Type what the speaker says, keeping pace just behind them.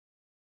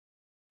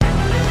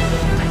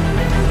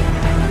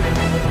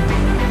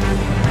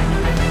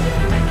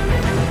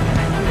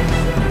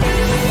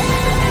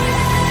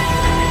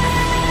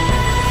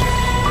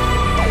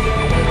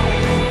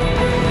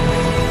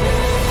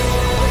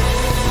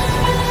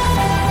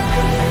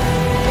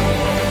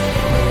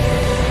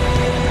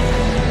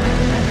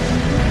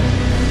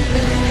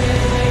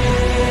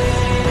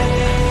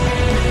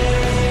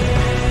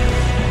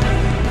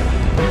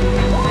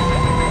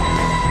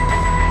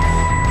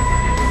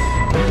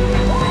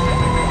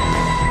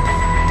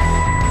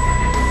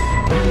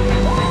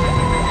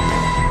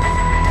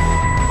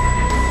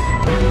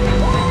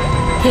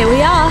Here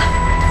we are.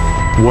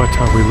 What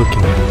are we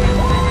looking at?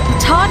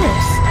 The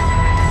TARDIS.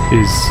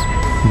 Is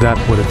that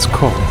what it's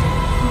called?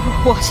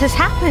 What has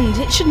happened?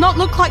 It should not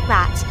look like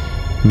that.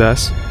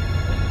 Bess?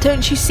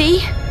 Don't you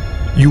see?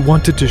 You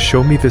wanted to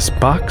show me this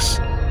box?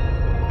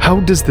 How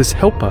does this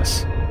help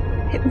us?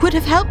 It would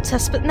have helped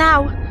us, but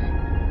now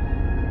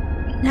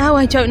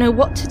I don't know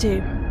what to do.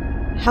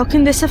 How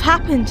can this have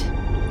happened?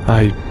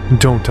 I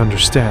don't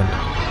understand.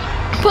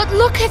 But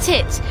look at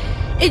it!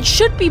 It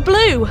should be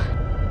blue!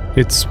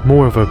 It's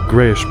more of a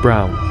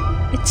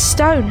grayish-brown. It's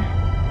stone.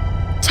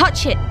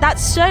 Touch it,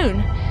 that's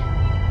stone.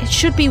 It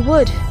should be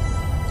wood.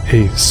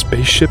 A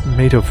spaceship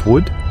made of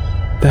wood?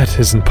 That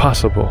isn't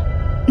possible.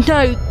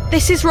 No,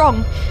 this is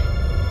wrong.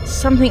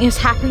 Something has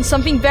happened,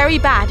 something very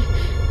bad.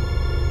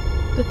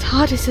 The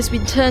TARDIS has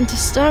been turned to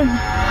stone.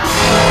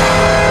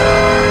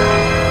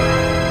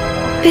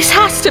 This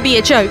has to be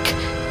a joke.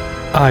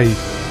 I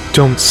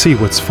don't see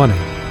what's funny.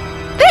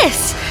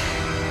 This!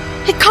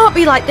 It can't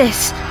be like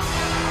this.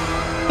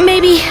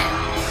 Maybe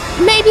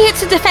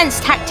it's a defense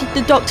tactic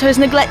the Doctor has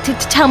neglected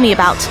to tell me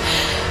about.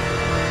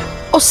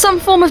 Or some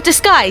form of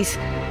disguise.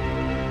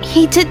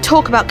 He did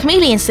talk about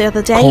chameleons the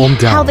other day. Calm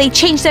down. How they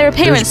change their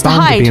appearance to hide.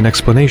 There's bound to be an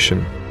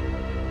explanation.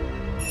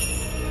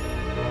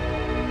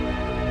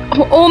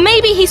 Or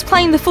maybe he's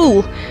playing the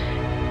fool.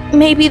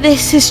 Maybe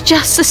this is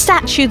just a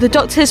statue the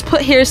Doctor has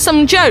put here as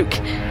some joke.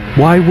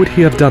 Why would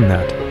he have done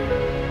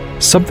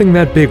that? Something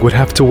that big would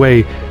have to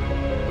weigh...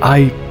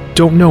 I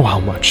don't know how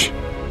much.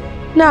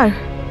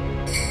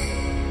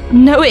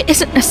 No, it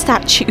isn't a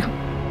statue.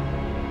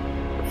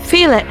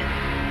 Feel it.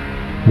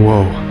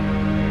 Whoa.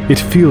 It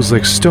feels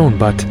like stone,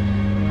 but...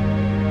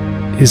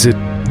 Is it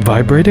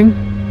vibrating?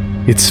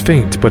 It's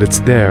faint, but it's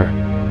there.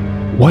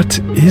 What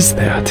is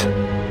that?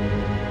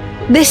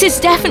 This is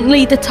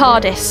definitely the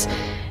TARDIS.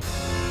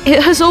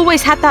 It has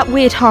always had that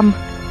weird hum.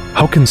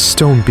 How can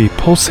stone be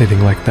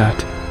pulsating like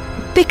that?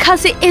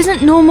 Because it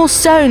isn't normal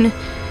stone.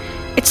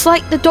 It's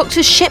like the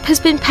Doctor's ship has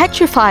been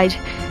petrified.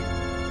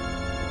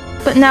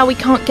 But now we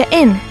can't get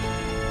in.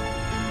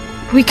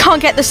 We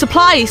can't get the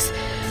supplies.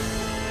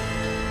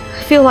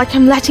 I feel like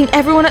I'm letting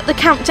everyone at the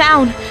camp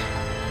down.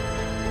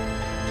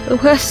 The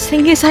worst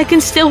thing is I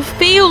can still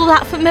feel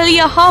that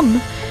familiar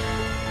hum.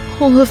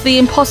 All of the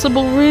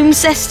impossible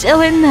rooms, they're still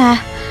in there.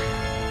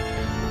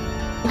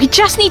 We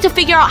just need to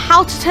figure out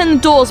how to turn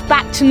the doors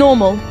back to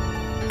normal.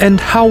 And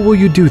how will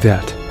you do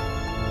that?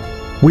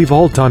 We've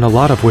all done a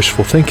lot of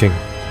wishful thinking,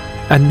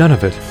 and none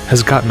of it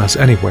has gotten us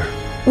anywhere.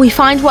 We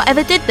find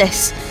whatever did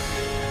this.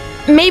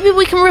 Maybe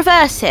we can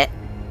reverse it.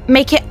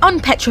 Make it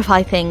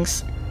unpetrify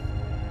things.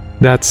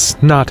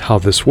 That's not how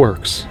this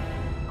works.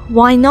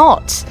 Why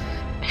not?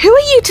 Who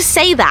are you to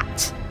say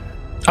that?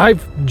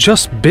 I've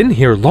just been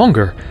here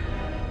longer.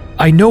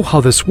 I know how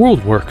this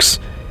world works,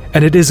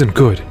 and it isn't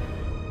good.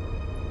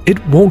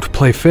 It won't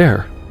play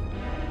fair.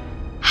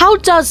 How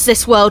does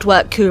this world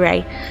work,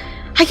 Querell?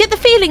 I get the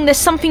feeling there's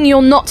something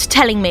you're not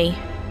telling me.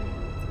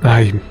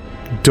 I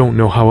don't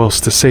know how else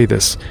to say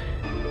this.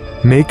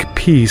 Make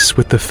peace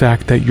with the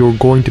fact that you're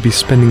going to be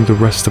spending the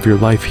rest of your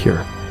life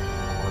here.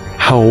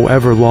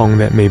 However long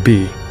that may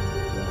be.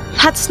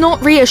 That's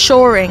not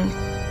reassuring.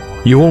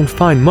 You won't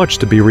find much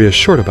to be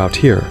reassured about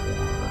here.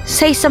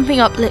 Say something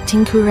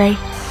uplifting, Querell.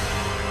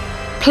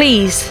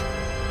 Please.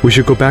 We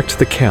should go back to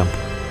the camp.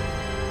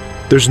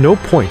 There's no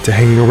point to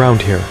hanging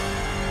around here.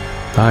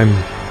 I'm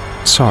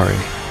sorry.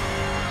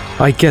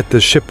 I get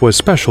the ship was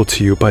special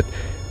to you, but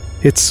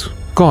it's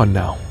gone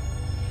now.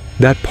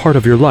 That part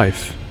of your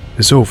life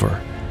is over.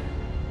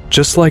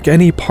 Just like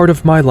any part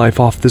of my life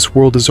off this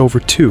world is over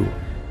too.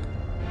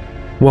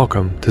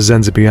 Welcome to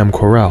Zanzibiam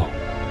Querell.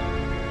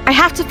 I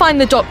have to find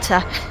the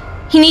Doctor.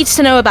 He needs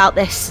to know about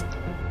this.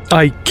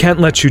 I can't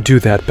let you do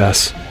that,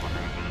 Bess.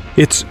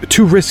 It's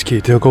too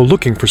risky to go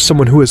looking for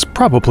someone who is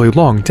probably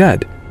long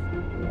dead.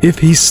 If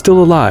he's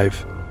still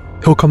alive,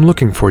 he'll come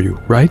looking for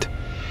you, right?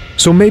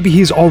 So maybe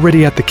he's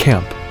already at the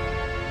camp.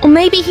 Or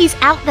maybe he's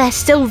out there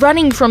still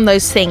running from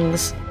those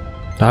things.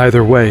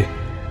 Either way,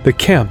 the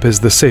camp is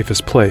the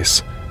safest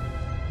place.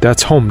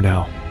 That's home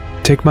now.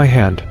 Take my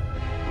hand.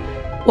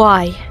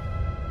 Why?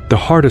 The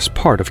hardest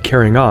part of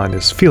carrying on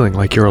is feeling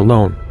like you're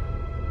alone.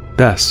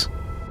 Bess,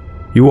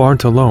 you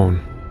aren't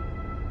alone.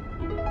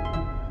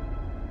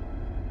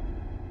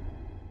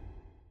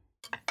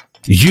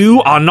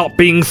 You are not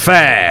being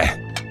fair.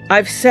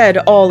 I've said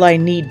all I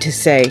need to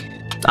say.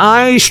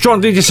 I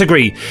strongly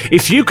disagree.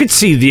 If you could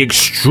see the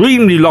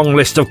extremely long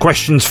list of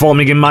questions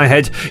forming in my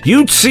head,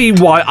 you'd see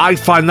why I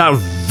find that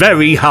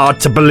very hard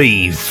to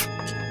believe.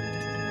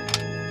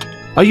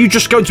 Are you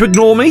just going to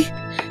ignore me?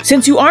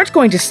 Since you aren't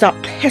going to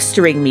stop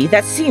pestering me,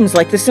 that seems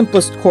like the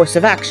simplest course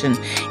of action.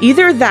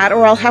 Either that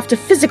or I'll have to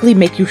physically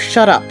make you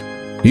shut up.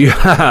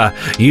 Yeah,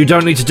 you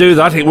don't need to do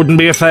that. It wouldn't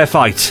be a fair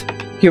fight.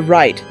 You're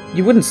right.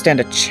 You wouldn't stand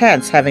a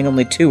chance having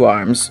only 2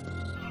 arms.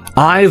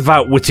 I've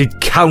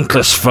outwitted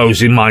countless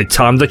foes in my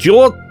time that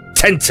your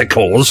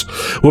tentacles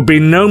would be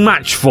no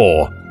match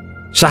for.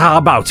 So how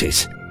about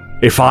it?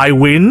 If I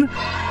win,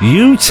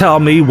 you tell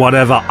me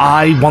whatever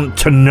I want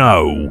to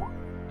know.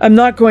 I'm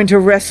not going to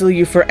wrestle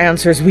you for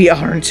answers. We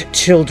aren't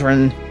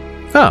children.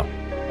 Oh.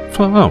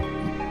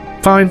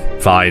 Fine.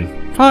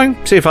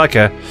 See if I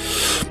care.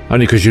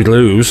 Only because you'd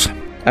lose.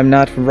 I'm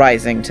not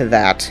rising to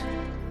that.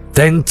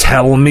 Then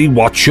tell me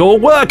what you're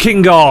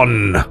working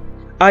on.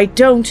 I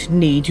don't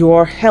need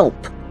your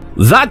help.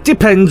 That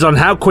depends on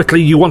how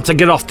quickly you want to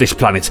get off this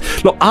planet.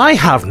 Look, I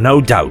have no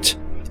doubt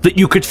that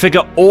you could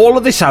figure all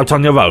of this out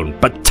on your own,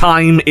 but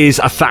time is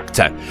a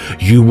factor.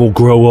 You will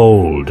grow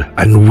old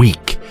and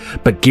weak,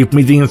 but give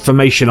me the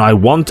information I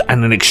want,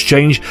 and in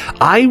exchange,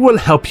 I will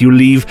help you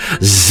leave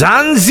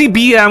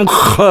Zanzibiam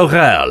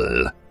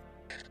Querell.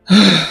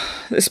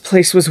 This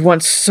place was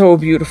once so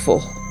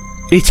beautiful.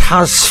 It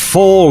has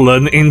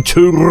fallen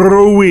into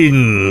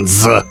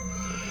ruins.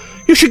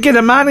 You should get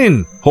a man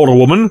in, or a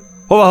woman,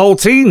 or a whole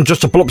team,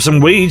 just to pull up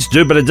some weeds,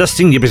 do a bit of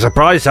dusting. You'd be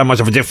surprised how much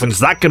of a difference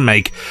that can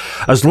make.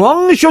 As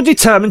long as you're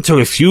determined to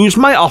refuse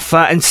my offer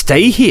and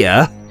stay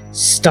here...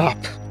 Stop.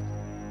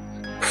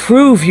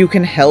 Prove you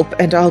can help,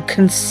 and I'll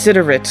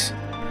consider it.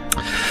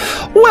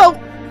 Well,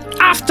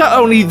 after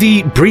only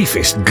the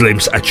briefest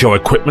glimpse at your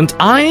equipment,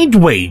 I'd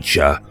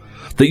wager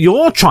that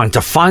you're trying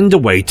to find a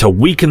way to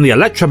weaken the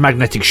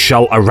electromagnetic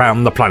shell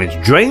around the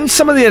planet, drain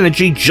some of the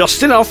energy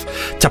just enough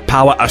to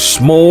power a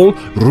small,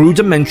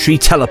 rudimentary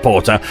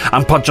teleporter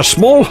and punch a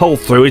small hole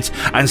through it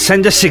and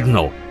send a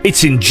signal.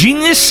 It's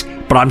ingenious,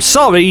 but I'm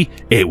sorry,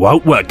 it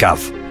won't work,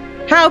 Gav.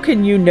 How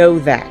can you know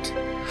that?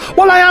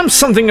 Well, I am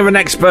something of an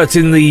expert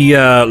in the,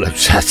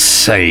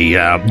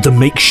 the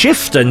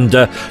makeshift, and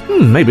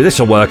maybe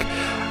this'll work.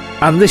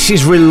 And this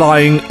is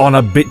relying on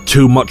a bit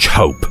too much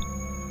hope.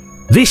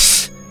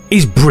 This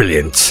is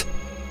brilliant,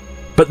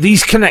 but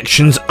these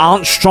connections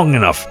aren't strong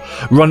enough.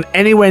 Run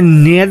anywhere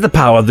near the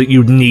power that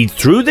you'd need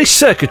through this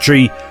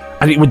circuitry,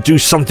 and it would do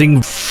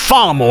something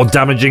far more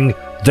damaging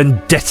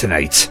than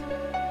detonate.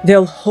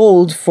 They'll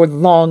hold for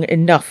long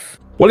enough.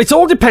 Well, it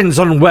all depends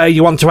on where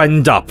you want to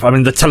end up. I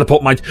mean, the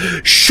teleport might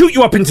shoot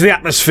you up into the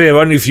atmosphere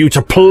only for you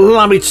to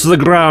plummet to the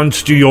ground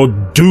to your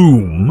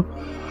doom,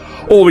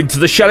 or into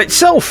the shell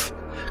itself.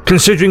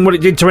 Considering what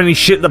it did to any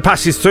ship that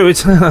passes through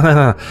it,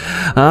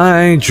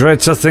 I dread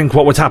to think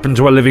what would happen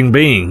to a living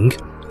being.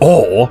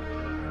 Or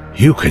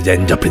you could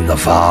end up in the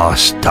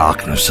vast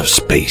darkness of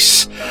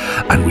space,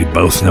 and we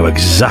both know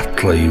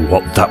exactly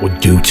what that would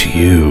do to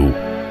you.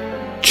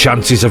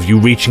 Chances of you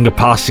reaching a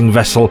passing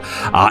vessel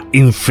are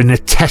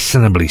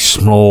infinitesimally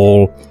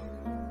small.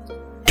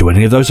 Do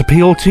any of those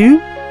appeal to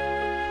you?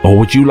 Or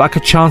would you like a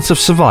chance of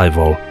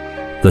survival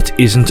that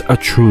isn't a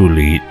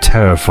truly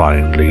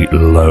terrifyingly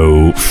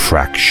low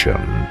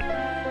fraction?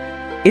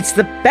 It's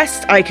the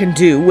best I can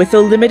do with the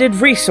limited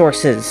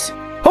resources.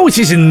 Oh, it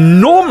is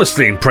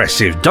enormously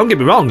impressive, don't get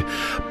me wrong,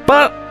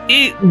 but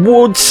it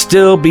would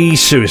still be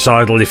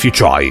suicidal if you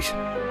tried.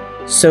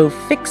 So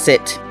fix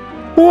it.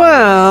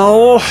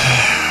 Well,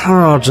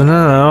 I don't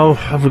know.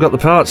 Have we got the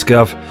parts,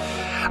 Gav?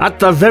 At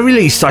the very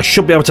least, I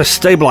should be able to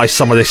stabilise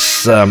some of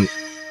this,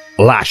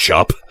 lash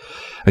up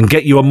and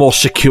get you a more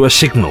secure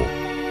signal.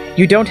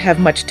 You don't have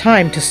much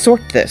time to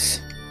sort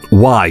this.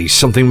 Why?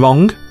 Something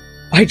wrong?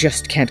 I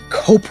just can't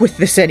cope with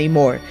this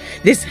anymore.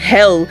 This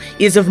hell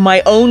is of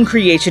my own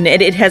creation,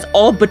 and it has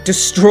all but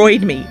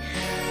destroyed me.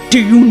 Do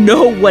you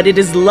know what it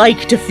is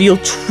like to feel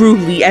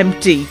truly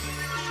empty?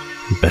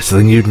 Better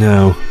than you'd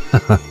know.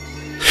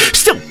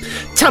 Still,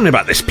 tell me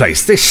about this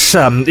place, this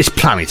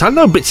planet. I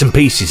know bits and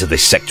pieces of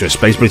this sector of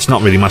space, but it's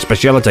not really my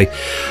speciality.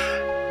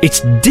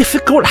 It's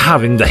difficult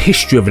having the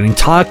history of an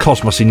entire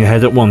cosmos in your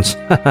head at once.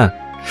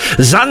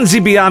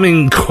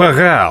 Zanzibiam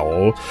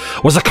Querell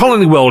was a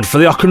colony world for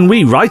the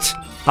Ockenwii, right?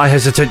 I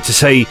hesitate to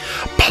say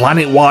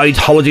planet-wide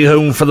holiday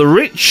home for the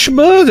rich,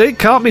 but it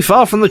can't be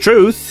far from the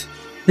truth.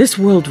 This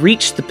world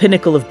reached the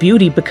pinnacle of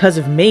beauty because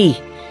of me.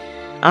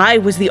 I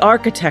was the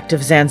architect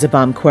of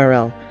Zanzibiam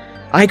Querell.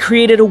 I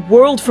created a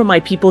world for my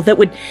people that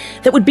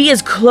would be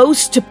as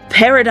close to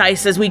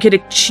paradise as we could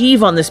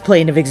achieve on this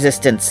plane of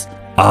existence.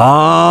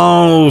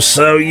 Oh,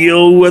 so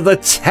you were the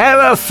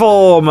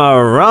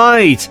terraformer,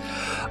 right?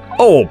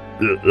 Or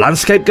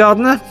landscape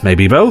gardener?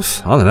 Maybe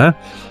both. I don't know.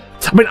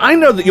 I mean, I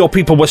know that your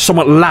people were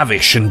somewhat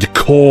lavish and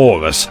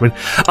decorous. I mean,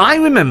 I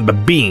remember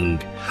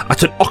being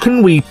at an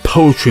Ockenwii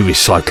poetry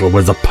recital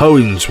where the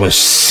poems were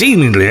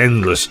seemingly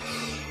endless,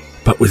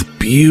 but with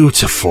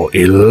beautiful,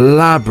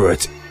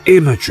 elaborate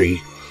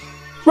imagery.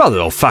 Rather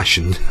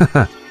old-fashioned.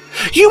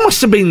 You must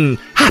have been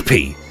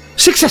happy,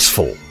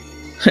 successful.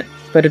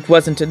 But it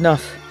wasn't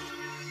enough.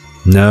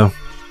 No,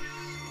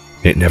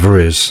 it never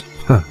is.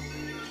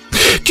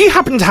 Do you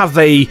happen to have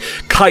a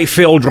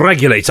kite-filled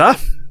regulator?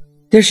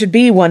 There should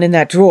be one in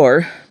that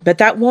drawer, but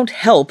that won't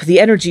help. The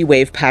energy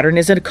wave pattern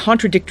is in a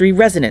contradictory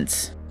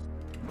resonance.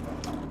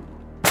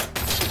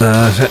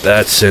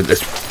 That's it.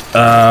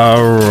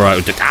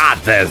 Right.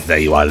 There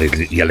you are,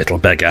 you little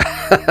beggar.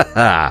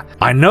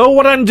 I know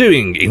what I'm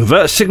doing.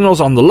 Invert signals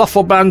on the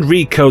Luffle band,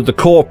 recode the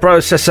core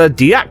processor,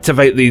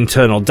 deactivate the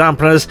internal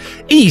dampeners.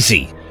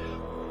 Easy.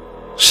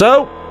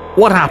 So,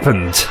 what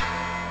happened?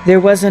 There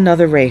was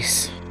another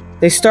race.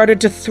 They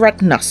started to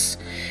threaten us.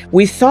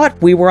 We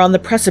thought we were on the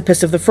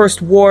precipice of the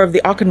first war of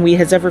the Ockenwii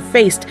has ever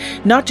faced,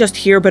 not just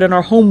here but in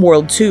our home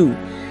world too.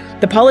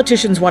 The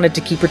politicians wanted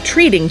to keep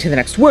retreating to the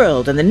next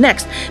world and the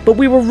next, but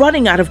we were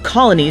running out of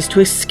colonies to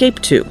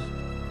escape to.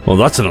 Well,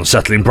 that's an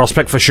unsettling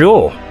prospect for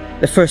sure.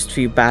 The first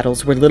few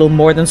battles were little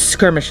more than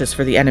skirmishes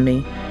for the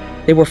enemy.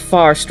 They were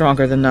far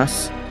stronger than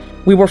us.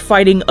 We were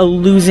fighting a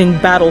losing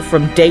battle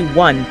from day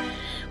one.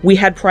 We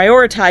had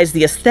prioritized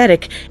the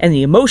aesthetic and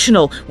the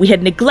emotional. We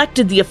had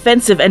neglected the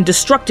offensive and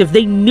destructive.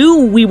 They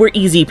knew we were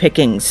easy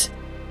pickings.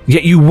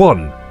 Yet you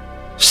won.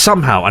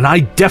 Somehow, and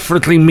I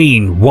definitely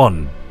mean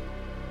won.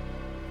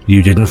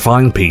 You didn't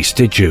find peace,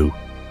 did you?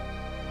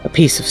 A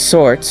peace of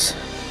sorts.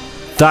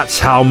 That's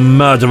how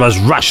murderers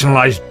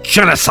rationalize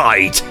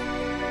genocide!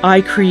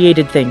 I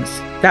created things.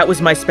 That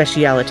was my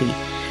speciality.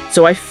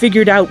 So I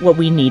figured out what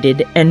we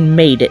needed and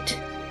made it.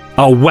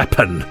 A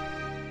weapon.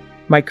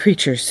 My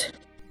creatures.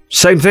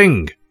 Same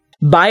thing.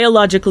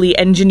 Biologically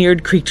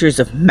engineered creatures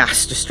of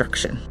mass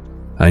destruction.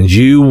 And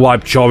you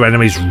wiped your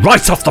enemies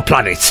right off the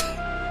planet.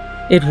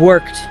 It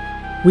worked.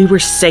 We were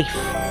safe.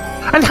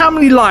 And how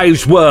many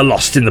lives were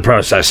lost in the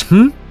process,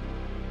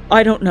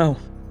 I don't know.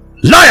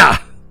 Liar!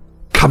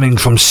 Coming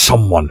from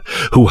someone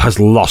who has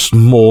lost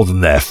more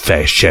than their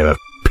fair share of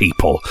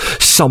people,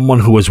 someone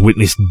who has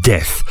witnessed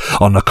death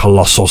on a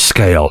colossal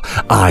scale,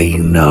 I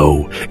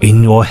know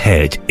in your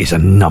head is a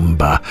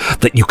number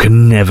that you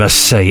can never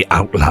say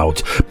out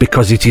loud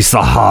because it is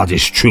the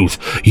hardest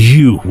truth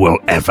you will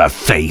ever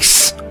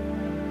face.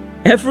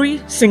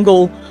 Every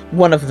single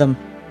one of them.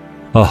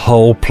 A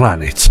whole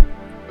planet.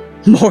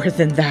 More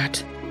than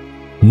that.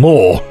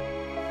 More?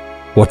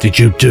 What did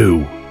you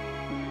do?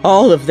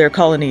 All of their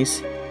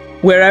colonies.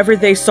 Wherever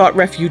they sought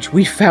refuge,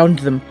 we found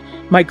them.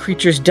 My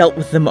creatures dealt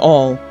with them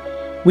all.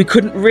 We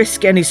couldn't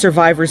risk any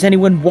survivors,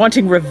 anyone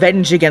wanting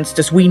revenge against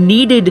us. We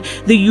needed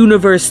the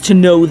universe to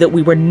know that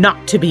we were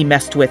not to be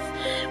messed with.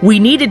 We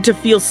needed to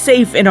feel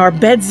safe in our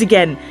beds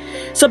again,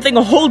 something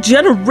a whole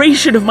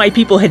generation of my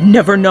people had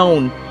never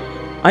known.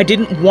 I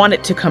didn't want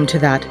it to come to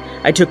that.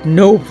 I took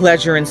no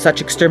pleasure in such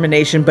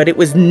extermination, but it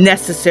was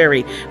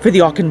necessary for the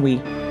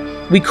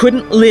Ockenwii. We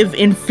couldn't live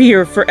in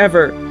fear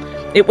forever.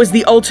 It was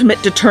the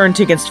ultimate deterrent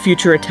against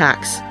future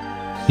attacks.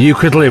 You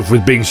could live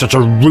with being such a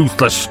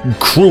ruthless,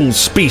 cruel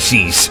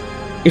species.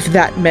 If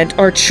that meant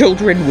our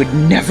children would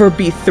never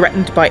be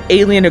threatened by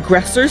alien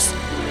aggressors,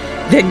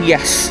 then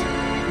yes.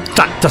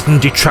 That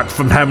doesn't detract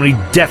from how many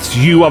deaths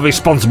you are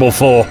responsible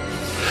for.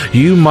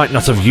 You might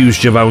not have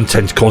used your own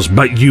tentacles,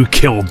 but you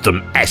killed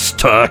them,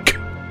 Esterk.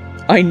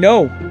 I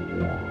know.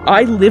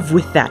 I live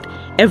with that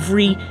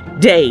every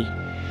day.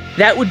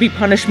 That would be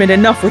punishment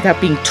enough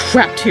without being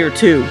trapped here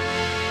too.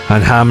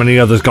 And how many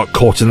others got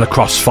caught in the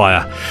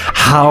crossfire?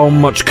 How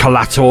much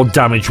collateral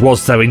damage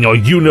was there in your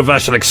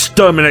universal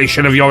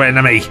extermination of your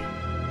enemy?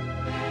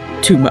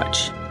 Too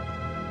much.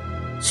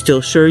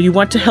 Still sure you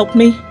want to help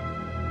me?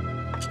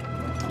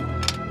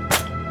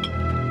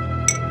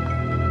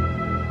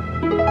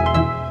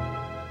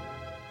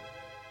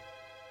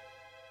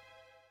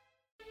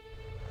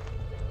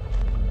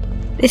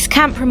 This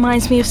camp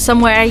reminds me of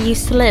somewhere I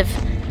used to live.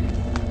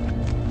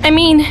 I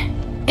mean,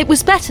 it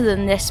was better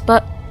than this,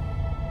 but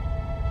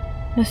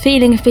the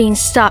feeling of being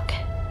stuck,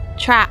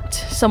 trapped,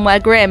 somewhere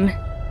grim.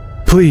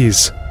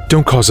 Please,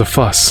 don't cause a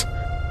fuss.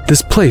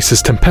 This place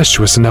is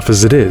tempestuous enough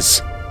as it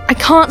is. I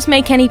can't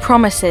make any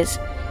promises.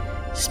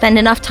 Spend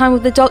enough time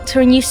with the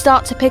doctor and you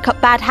start to pick up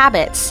bad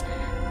habits.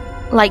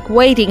 Like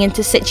wading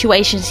into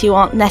situations you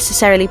aren't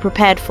necessarily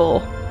prepared for.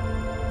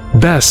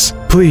 Bess,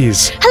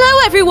 please.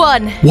 Hello,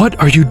 everyone! What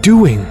are you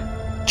doing?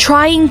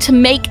 Trying to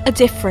make a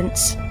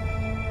difference.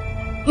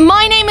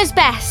 My name is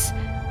Bess.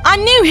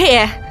 I'm new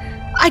here.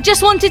 I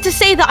just wanted to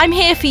say that I'm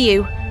here for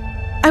you.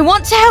 I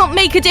want to help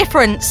make a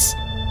difference.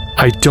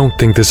 I don't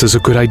think this is a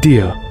good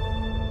idea.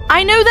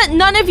 I know that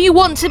none of you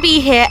want to be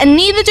here, and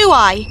neither do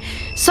I.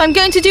 So I'm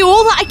going to do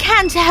all that I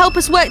can to help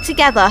us work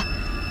together.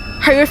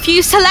 I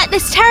refuse to let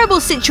this terrible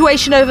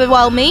situation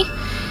overwhelm me.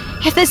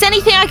 If there's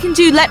anything I can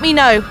do, let me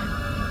know.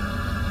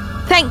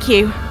 Thank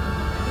you.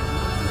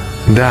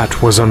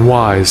 That was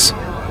unwise.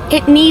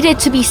 It needed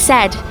to be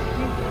said.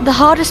 The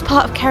hardest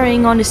part of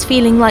carrying on is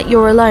feeling like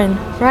you're alone,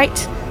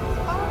 right?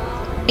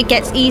 It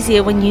gets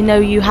easier when you know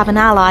you have an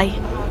ally.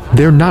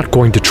 They're not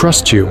going to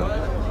trust you.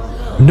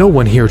 No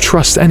one here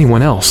trusts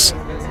anyone else.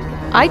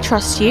 I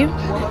trust you.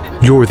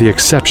 You're the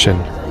exception.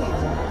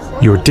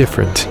 You're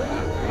different.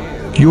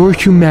 Your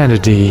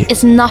humanity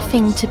is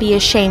nothing to be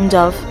ashamed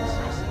of.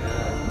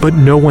 But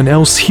no one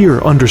else here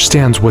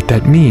understands what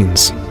that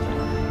means.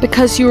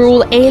 Because you're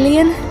all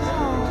alien?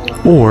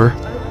 Or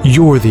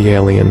you're the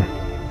alien.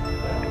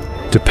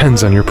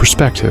 Depends on your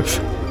perspective.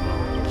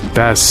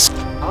 Bess,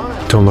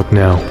 don't look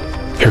now.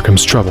 Here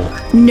comes trouble.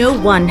 No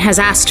one has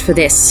asked for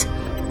this.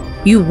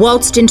 You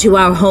waltzed into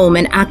our home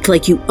and act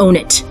like you own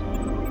it.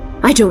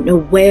 I don't know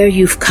where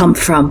you've come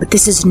from, but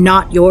this is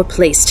not your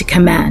place to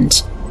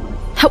command.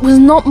 That was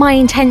not my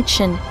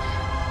intention.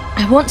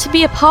 I want to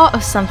be a part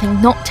of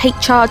something, not take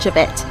charge of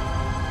it.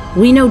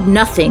 We know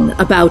nothing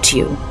about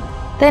you.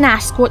 Then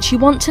ask what you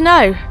want to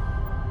know.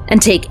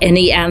 And take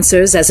any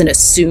answers as an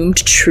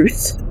assumed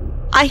truth?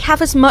 I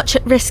have as much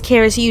at risk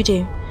here as you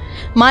do.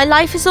 My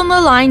life is on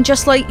the line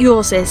just like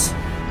yours is.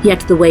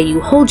 Yet the way you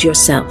hold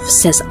yourself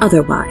says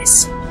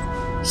otherwise.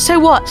 So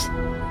what?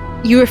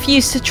 You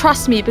refuse to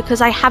trust me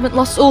because I haven't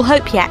lost all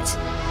hope yet?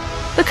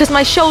 Because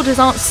my shoulders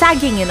aren't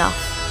sagging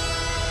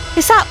enough?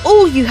 Is that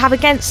all you have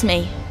against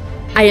me?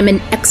 I am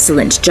an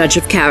excellent judge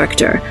of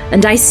character,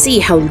 and I see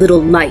how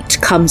little light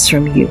comes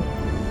from you.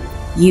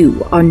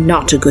 You are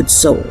not a good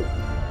soul.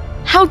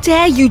 How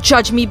dare you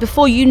judge me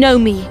before you know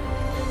me?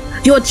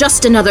 You're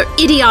just another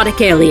idiotic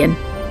alien.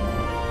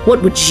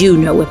 What would you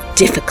know of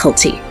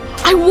difficulty?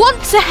 I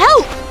want to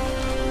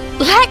help!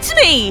 Let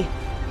me!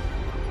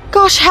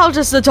 Gosh, how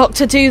does the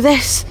Doctor do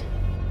this?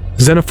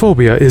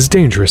 Xenophobia is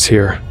dangerous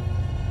here.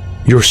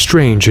 You're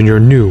strange and you're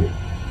new.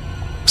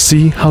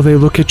 See how they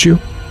look at you?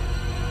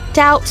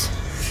 Doubt,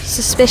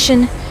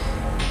 suspicion.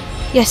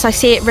 Yes, I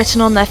see it written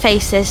on their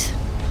faces.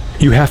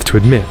 You have to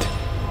admit,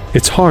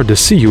 it's hard to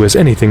see you as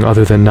anything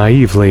other than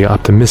naively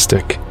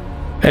optimistic.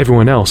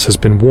 Everyone else has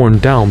been worn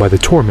down by the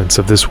torments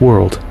of this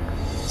world.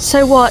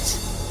 So what?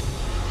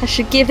 I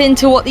should give in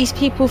to what these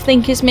people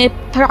think is mere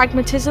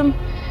pragmatism?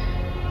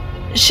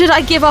 Should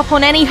I give up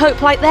on any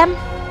hope like them?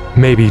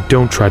 Maybe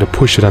don't try to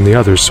push it on the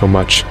others so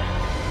much.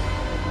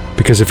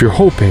 Because if you're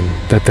hoping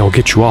that they'll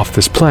get you off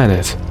this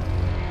planet...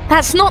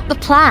 That's not the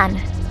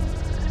plan.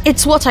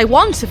 It's what I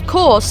want, of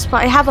course, but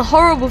I have a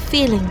horrible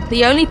feeling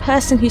the only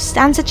person who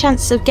stands a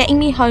chance of getting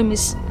me home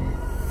is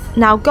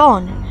now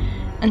gone.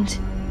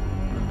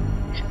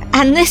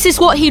 And this is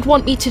what he'd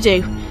want me to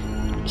do.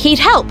 He'd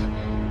help.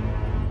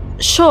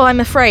 Sure, I'm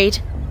afraid.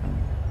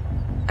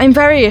 I'm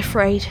very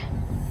afraid.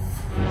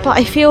 But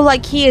I feel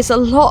like he is a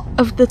lot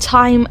of the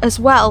time as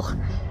well.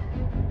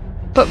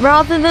 But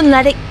rather than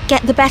let it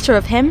get the better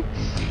of him,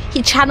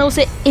 he channels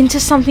it into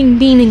something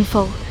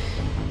meaningful.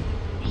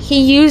 He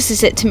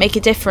uses it to make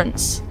a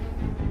difference.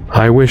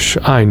 I wish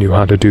I knew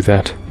how to do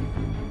that.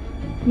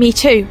 Me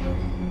too.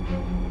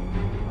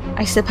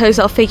 I suppose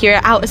I'll figure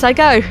it out as I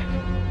go.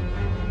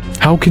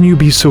 How can you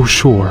be so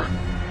sure?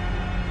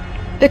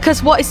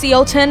 Because what is the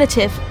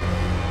alternative?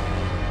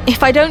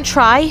 If I don't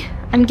try,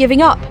 I'm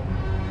giving up.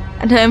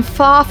 And I'm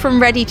far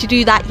from ready to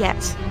do that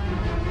yet.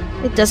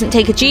 It doesn't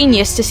take a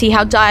genius to see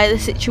how dire the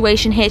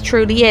situation here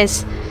truly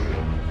is.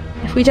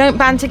 If we don't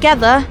band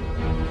together,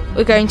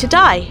 we're going to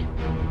die.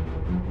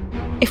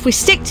 If we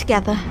stick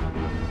together,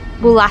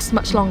 we'll last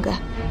much longer.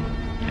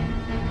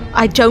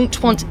 I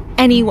don't want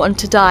anyone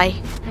to die.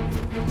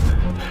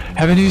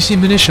 Haven't you seen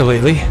Manisha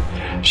lately?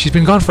 She's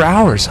been gone for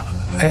hours.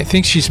 I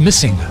think she's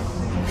missing.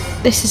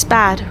 This is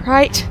bad,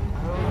 right?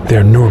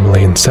 They're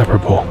normally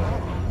inseparable.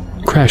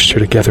 Crashed here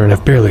together and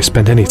have barely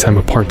spent any time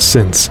apart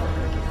since.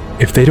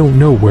 If they don't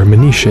know where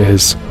Manisha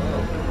is,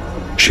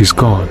 she's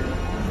gone.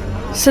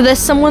 So there's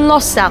someone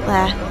lost out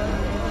there?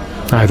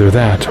 Either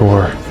that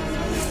or...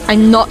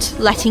 I'm not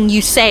letting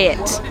you say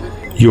it.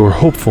 Your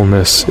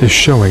hopefulness is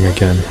showing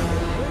again.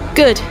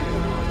 Good.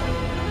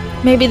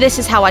 Maybe this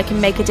is how I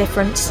can make a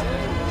difference.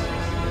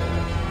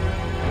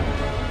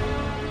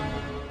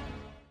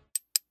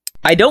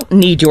 I don't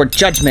need your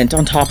judgment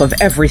on top of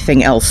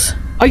everything else.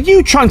 Are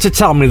you trying to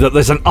tell me that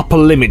there's an upper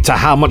limit to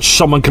how much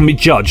someone can be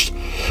judged?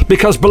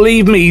 Because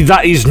believe me,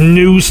 that is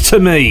news to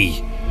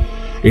me.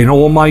 In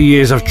all my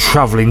years of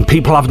travelling,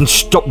 people haven't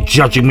stopped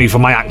judging me for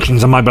my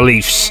actions and my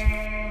beliefs.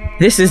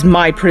 This is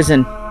my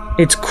prison.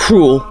 It's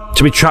cruel.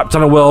 To be trapped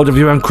on a world of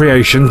your own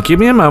creation, give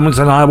me a moment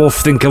and I will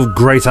think of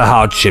greater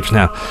hardships.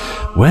 Now,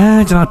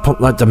 where did I put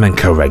that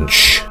Demenco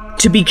wrench?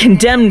 To be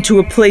condemned to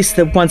a place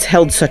that once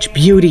held such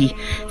beauty,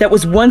 that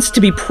was once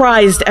to be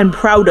prized and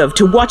proud of,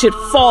 to watch it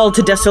fall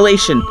to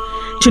desolation,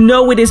 to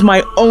know it is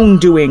my own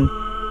doing,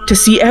 to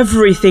see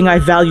everything I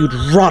valued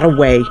rot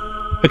away.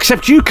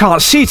 Except you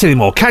can't see it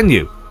anymore, can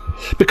you?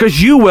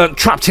 Because you weren't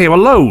trapped here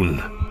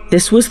alone.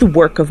 This was the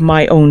work of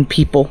my own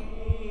people.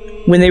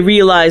 When they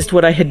realized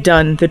what I had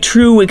done, the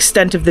true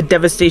extent of the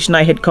devastation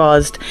I had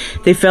caused,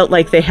 they felt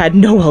like they had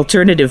no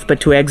alternative but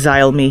to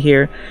exile me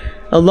here,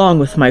 along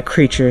with my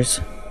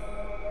creatures.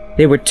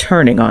 They were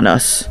turning on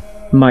us,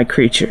 my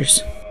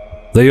creatures.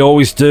 They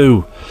always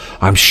do.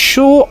 I'm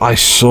sure I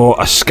saw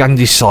a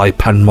Scandi-Psi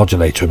pan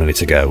modulator a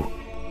minute ago.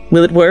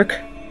 Will it work?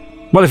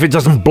 Well, if it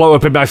doesn't blow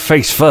up in my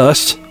face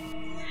first.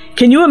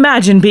 Can you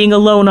imagine being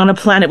alone on a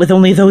planet with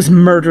only those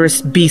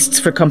murderous beasts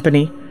for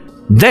company?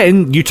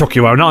 Then you took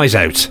your own eyes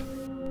out.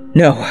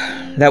 No,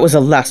 that was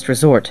a last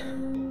resort.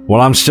 Well,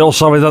 I'm still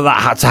sorry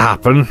that had to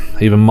happen.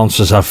 Even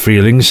monsters have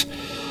feelings.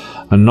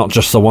 And not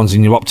just the ones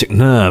in your optic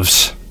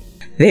nerves.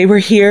 They were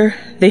here.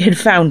 They had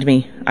found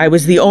me. I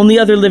was the only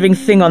other living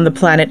thing on the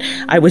planet.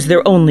 I was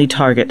their only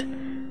target.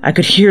 I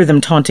could hear them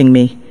taunting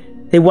me.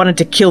 They wanted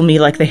to kill me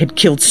like they had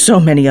killed so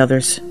many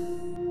others.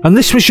 And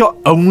this was your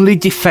only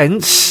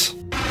defense?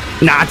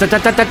 No.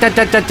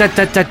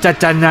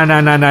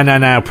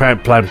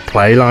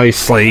 Play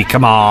nicely.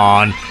 Come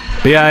on.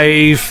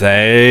 Behave.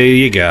 There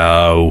you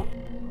go.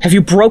 Have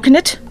you broken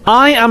it?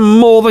 I am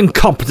more than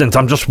competent.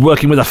 I'm just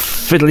working with a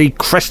fiddly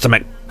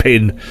Crestomet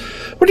pin.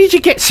 Where did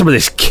you get some of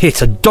this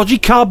kit? A dodgy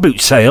car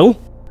boot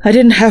sale? I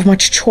didn't have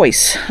much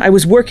choice. I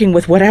was working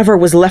with whatever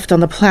was left on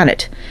the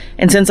planet,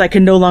 and since I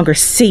can no longer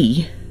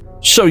see...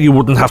 So you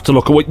wouldn't have to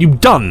look at what you've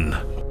done?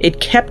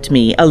 It kept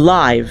me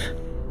alive.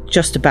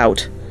 Just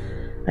about.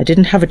 I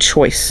didn't have a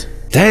choice.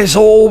 There's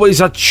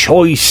always a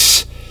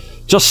choice.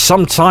 Just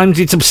sometimes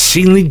it's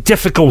obscenely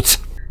difficult.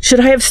 Should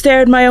I have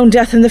stared my own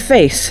death in the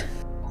face?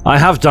 I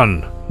have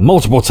done,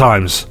 multiple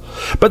times.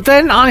 But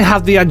then I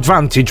have the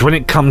advantage when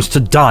it comes to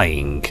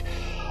dying.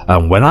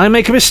 And when I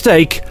make a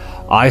mistake,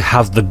 I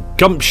have the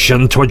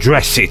gumption to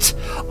address it.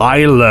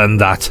 I learned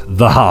that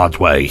the hard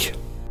way.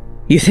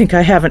 You think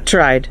I haven't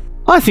tried?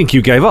 I think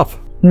you gave up.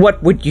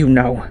 What would you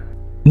know?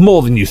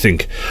 More than you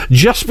think.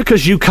 Just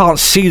because you can't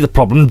see the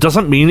problem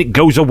doesn't mean it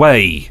goes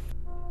away.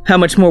 How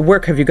much more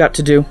work have you got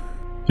to do?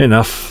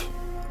 Enough.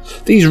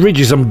 These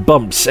ridges and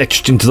bumps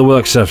etched into the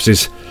work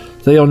surfaces.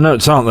 They're your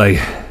notes, aren't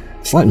they?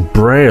 It's like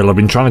Braille. I've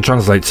been trying to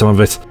translate some of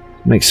it.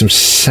 Make some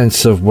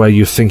sense of where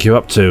you think you're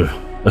up to.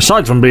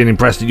 Aside from being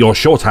impressed at your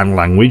shorthand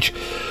language,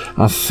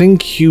 I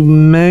think you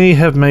may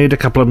have made a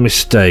couple of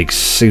mistakes.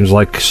 Seems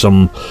like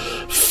some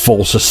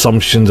false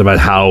assumptions about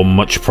how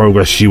much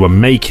progress you were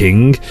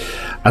making,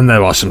 and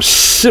there are some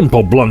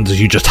simple blunders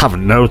you just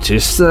haven't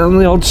noticed, and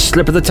the odd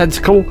slip of the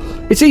tentacle.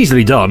 It's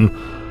easily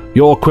done.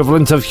 Your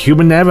equivalent of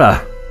human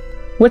error.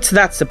 What's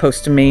that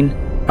supposed to mean?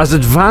 As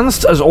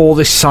advanced as all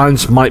this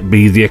science might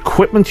be, the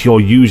equipment you're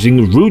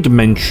using,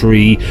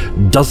 rudimentary,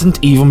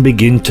 doesn't even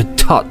begin to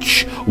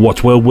touch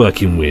what we're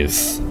working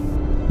with.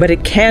 But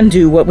it can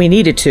do what we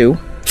need it to.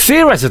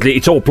 Theoretically,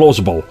 it's all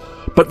plausible,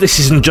 but this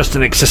isn't just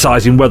an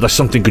exercise in whether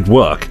something could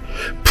work.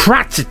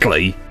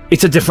 Practically,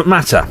 it's a different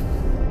matter.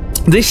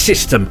 This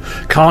system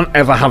can't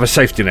ever have a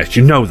safety net,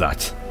 you know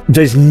that.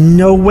 There's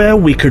nowhere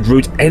we could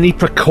route any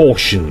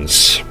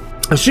precautions.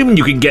 Assuming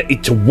you can get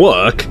it to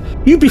work,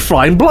 you'd be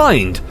flying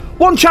blind.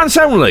 One chance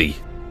only.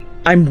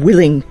 I'm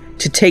willing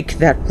to take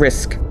that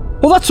risk.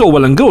 Well, that's all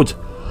well and good.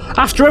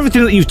 After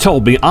everything that you've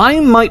told me, I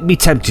might be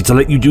tempted to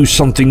let you do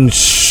something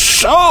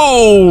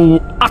so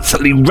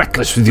utterly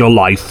reckless with your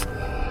life.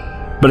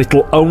 But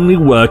it'll only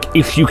work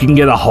if you can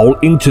get a hole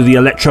into the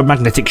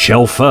electromagnetic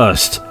shell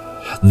first.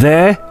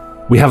 There,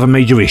 we have a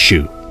major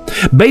issue.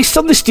 Based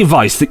on this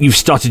device that you've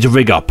started to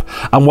rig up,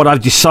 and what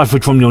I've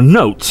deciphered from your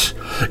notes,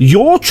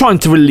 you're trying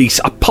to release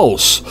a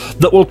pulse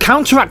that will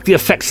counteract the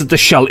effects of the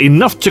shell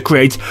enough to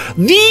create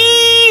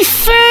the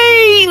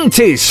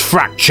faintest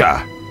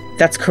fracture.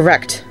 That's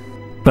correct.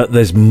 But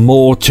there's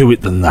more to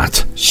it than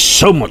that.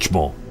 So much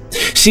more.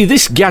 See,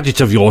 this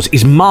gadget of yours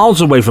is miles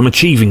away from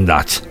achieving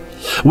that.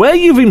 Where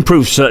you've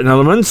improved certain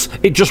elements,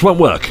 it just won't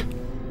work.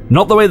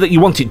 Not the way that you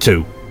want it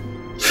to.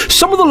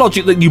 Some of the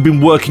logic that you've been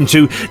working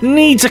to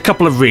needs a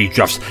couple of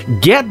redrafts.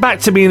 Get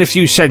back to me in a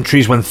few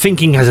centuries when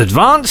thinking has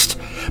advanced,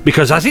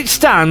 because as it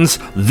stands,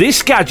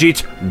 this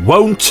gadget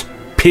won't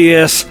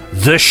pierce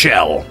the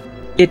shell.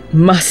 It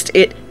must.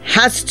 It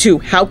has to.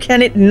 How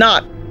can it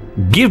not?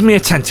 Give me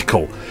a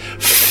tentacle.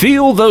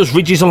 Feel those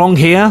ridges along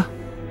here?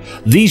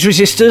 These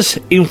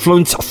resistors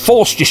influence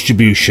force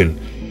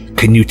distribution.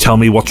 Can you tell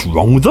me what's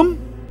wrong with them?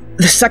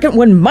 The second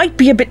one might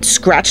be a bit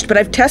scratched, but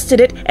I've tested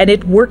it and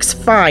it works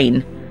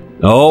fine.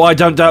 Oh, I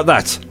don't doubt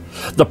that.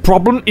 The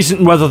problem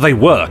isn't whether they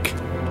work.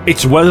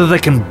 It's whether they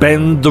can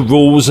bend the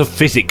rules of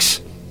physics.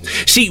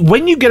 See,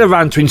 when you get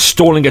around to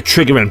installing a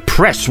trigger and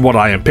press what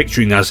I am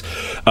picturing as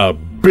a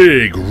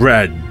big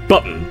red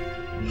button,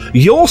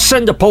 you'll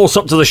send a pulse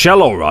up to the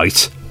shell, all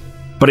right,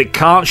 but it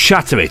can't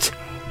shatter it.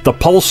 The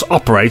pulse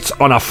operates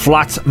on a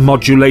flat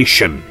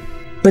modulation.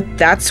 But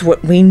that's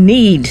what we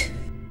need.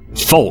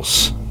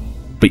 False.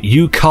 But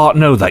you can't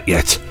know that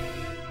yet.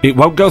 It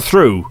won't go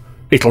through.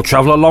 It'll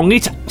travel along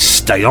it,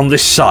 stay on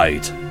this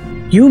side.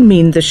 You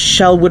mean the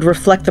shell would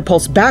reflect the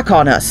pulse back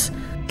on us?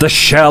 The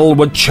shell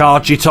would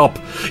charge it up.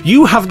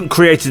 You haven't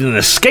created an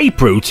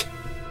escape route.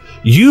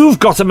 You've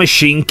got a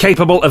machine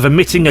capable of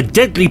emitting a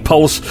deadly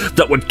pulse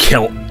that would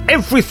kill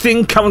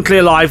everything currently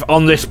alive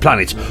on this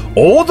planet.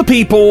 All the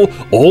people,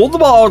 all the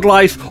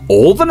wildlife,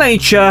 all the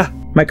nature.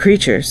 My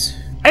creatures.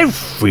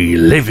 Every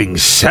living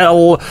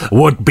cell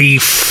would be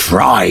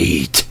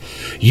fried.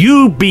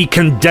 You'd be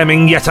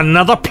condemning yet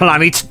another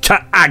planet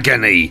to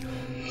agony.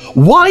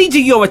 Why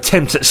do your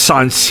attempts at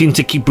science seem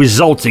to keep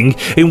resulting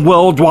in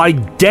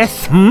worldwide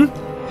death,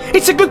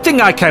 It's a good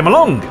thing I came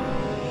along.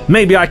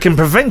 Maybe I can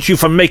prevent you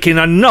from making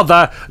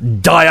another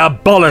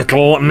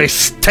diabolical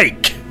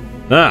mistake.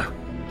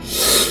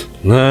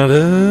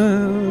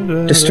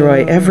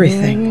 Destroy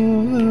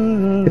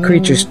everything. The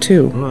creatures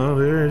too.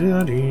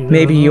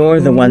 Maybe you're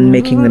the one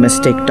making the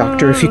mistake,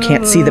 Doctor, if you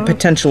can't see the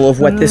potential of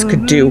what this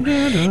could do.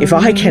 If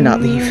I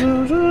cannot leave,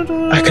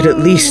 I could at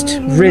least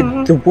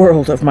rid the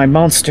world of my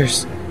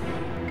monsters.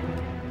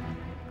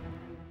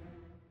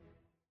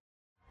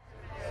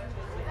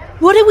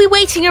 What are we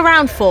waiting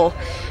around for?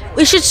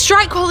 We should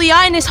strike while the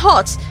iron is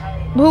hot.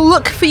 We'll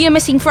look for your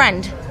missing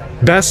friend.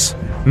 Bess,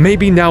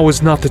 maybe now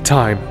is not the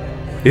time.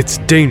 It's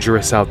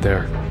dangerous out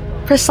there.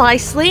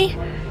 Precisely.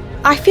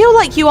 I feel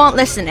like you aren't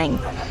listening.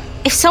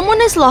 If someone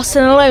is lost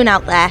and alone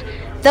out there,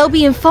 They'll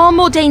be in far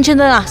more danger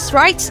than us,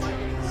 right?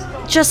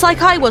 Just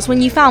like I was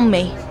when you found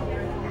me.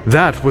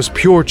 That was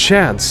pure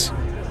chance.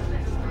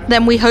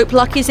 Then we hope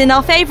luck is in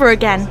our favor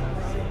again.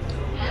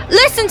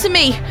 Listen to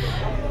me!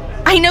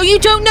 I know you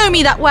don't know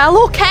me that well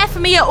or care for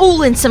me at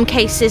all in some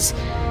cases,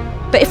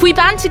 but if we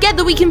band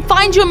together we can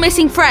find your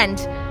missing friend.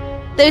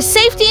 There's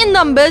safety in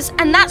numbers,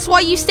 and that's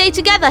why you stay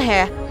together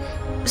here.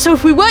 So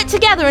if we work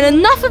together and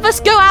enough of us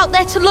go out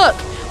there to look,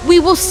 we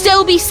will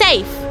still be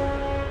safe.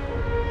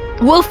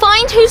 We'll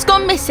find who's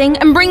gone missing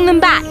and bring them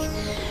back.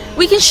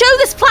 We can show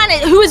this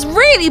planet who is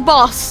really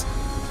boss.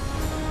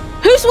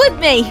 Who's with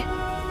me?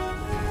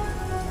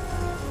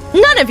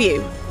 None of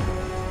you.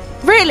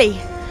 Really?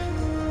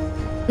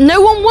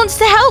 No one wants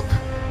to help?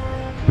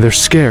 They're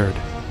scared.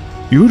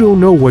 You don't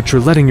know what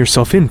you're letting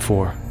yourself in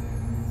for.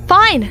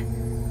 Fine.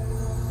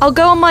 I'll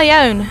go on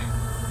my own.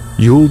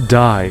 You'll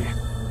die.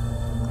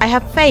 I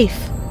have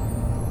faith.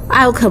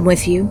 I'll come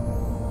with you.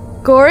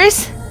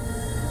 Goris?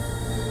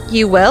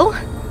 You will?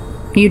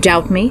 You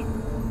doubt me?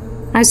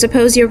 I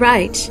suppose you're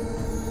right.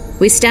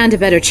 We stand a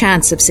better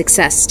chance of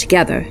success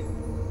together.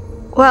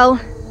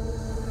 Well,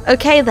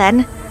 okay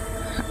then.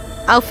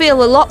 I'll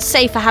feel a lot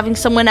safer having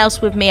someone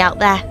else with me out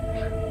there.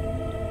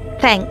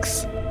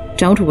 Thanks.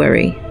 Don't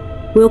worry.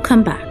 We'll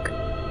come back.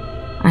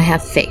 I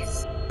have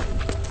faith.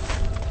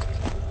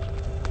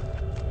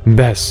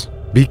 Bess,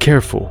 be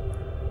careful.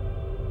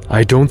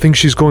 I don't think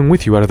she's going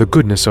with you out of the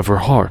goodness of her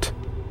heart.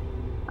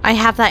 I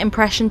have that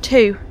impression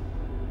too.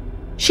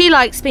 She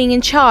likes being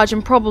in charge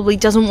and probably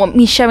doesn't want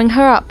me showing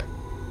her up.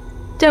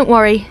 Don't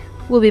worry,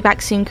 we'll be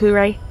back soon,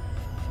 Kure.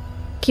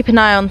 Keep an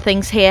eye on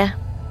things here.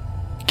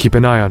 Keep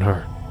an eye on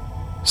her.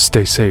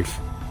 Stay safe.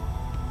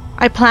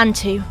 I plan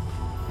to.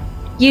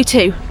 You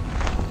too.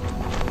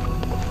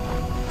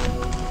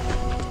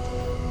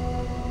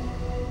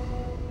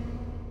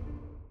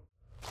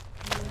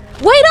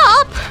 Wait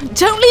up!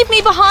 Don't leave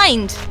me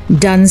behind!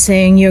 Done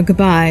saying your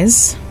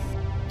goodbyes?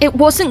 It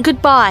wasn't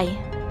goodbye.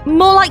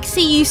 More like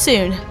see you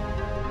soon.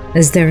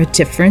 Is there a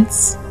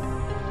difference?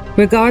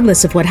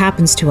 Regardless of what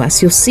happens to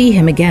us, you'll see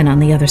him again on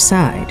the other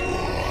side.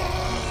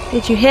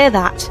 Did you hear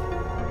that?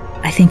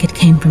 I think it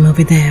came from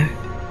over there.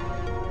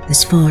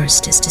 This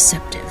forest is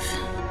deceptive.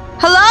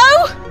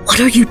 Hello? What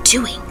are you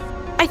doing?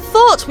 I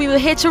thought we were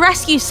here to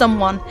rescue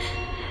someone.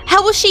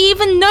 How will she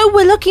even know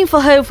we're looking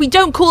for her if we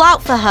don't call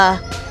out for her?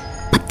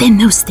 But then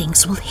those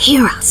things will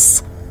hear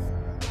us.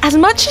 As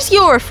much as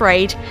you're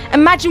afraid,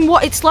 imagine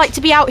what it's like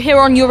to be out here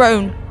on your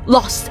own,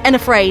 lost and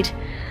afraid,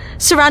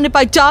 surrounded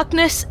by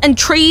darkness and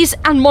trees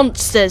and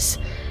monsters.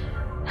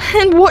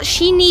 And what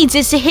she needs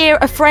is to hear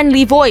a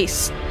friendly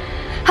voice.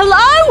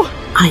 Hello?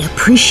 I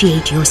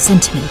appreciate your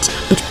sentiment,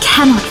 but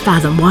cannot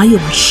fathom why you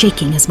are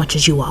shaking as much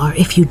as you are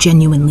if you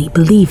genuinely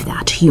believe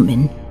that,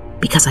 human.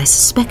 Because I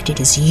suspect it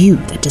is you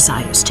that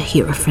desires to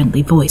hear a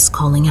friendly voice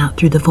calling out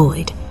through the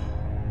void.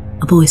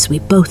 A voice we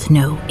both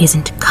know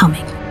isn't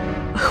coming.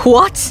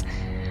 What?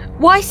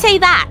 Why say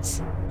that?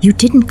 You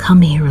didn't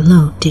come here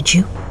alone, did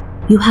you?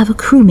 You have a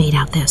crewmate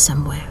out there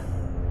somewhere.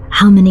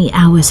 How many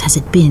hours has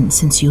it been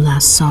since you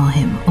last saw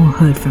him or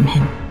heard from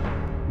him?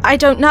 I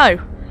don't know,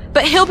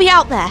 but he'll be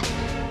out there.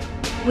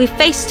 We've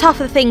faced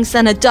tougher things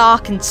than a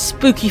dark and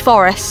spooky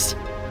forest.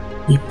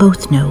 We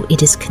both know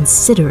it is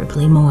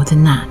considerably more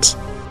than that.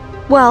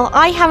 Well,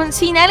 I haven't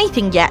seen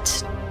anything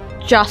yet.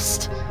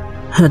 Just...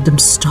 heard them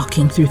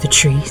stalking through the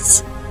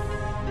trees.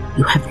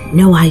 You have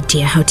no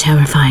idea how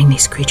terrifying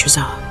these creatures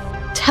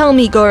are. Tell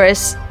me,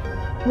 Goris,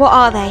 what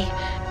are they?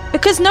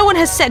 Because no one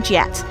has said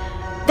yet.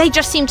 They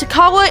just seem to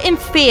cower in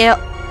fear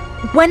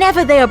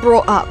whenever they are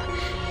brought up.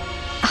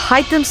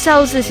 Hide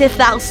themselves as if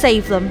that'll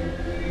save them.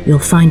 You'll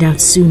find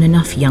out soon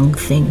enough, young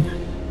thing.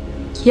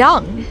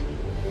 Young?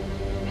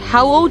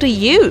 How old are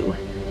you?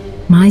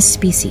 My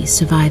species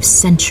survives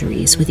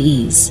centuries with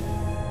ease.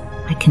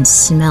 I can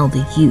smell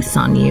the youth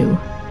on you.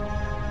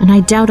 And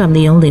I doubt I'm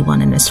the only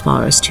one in this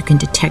forest who can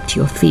detect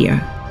your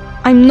fear.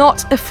 I'm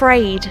not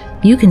afraid.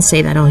 You can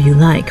say that all you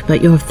like,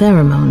 but your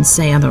pheromones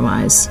say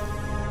otherwise.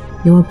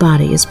 Your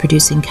body is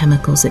producing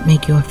chemicals that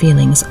make your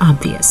feelings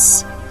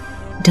obvious.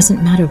 It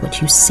doesn't matter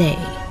what you say.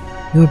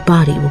 Your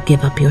body will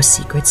give up your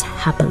secrets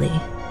happily.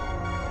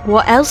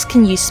 What else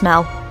can you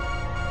smell?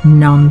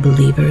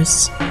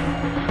 Non-believers.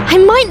 I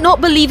might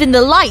not believe in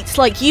the light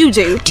like you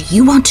do. Do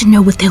you want to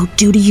know what they'll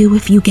do to you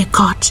if you get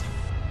caught?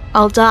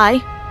 I'll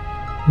die.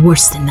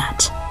 Worse than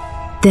that.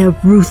 They're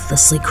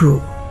ruthlessly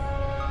cruel.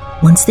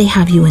 Once they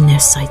have you in their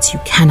sights, you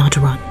cannot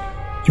run.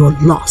 You're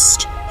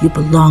lost. You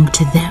belong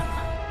to them.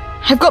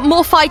 I've got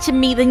more fight in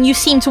me than you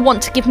seem to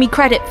want to give me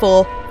credit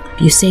for.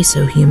 If you say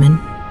so, human.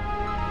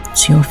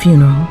 It's your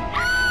funeral.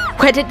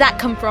 Where did that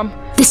come from?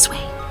 This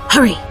way.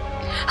 Hurry.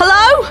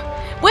 Hello?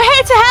 We're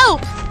here to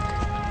help.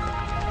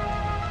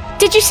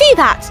 Did you see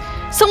that?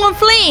 Someone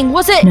fleeing,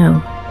 was it?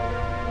 No.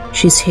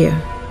 She's here.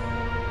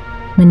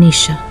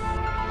 Manisha.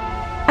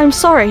 I'm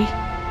sorry.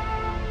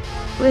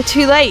 We're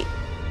too late.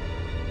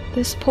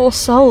 This poor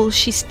soul,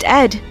 she's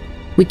dead.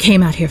 We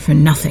came out here for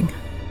nothing.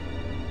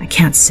 I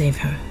can't save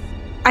her.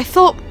 I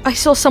thought I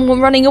saw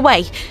someone running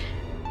away.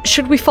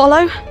 Should we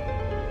follow?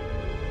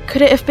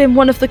 Could it have been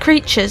one of the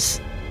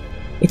creatures?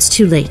 It's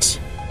too late.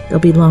 They'll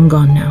be long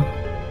gone now.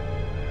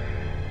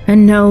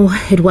 And no,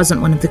 it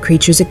wasn't one of the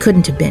creatures. It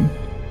couldn't have been.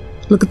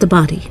 Look at the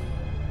body.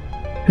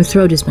 Her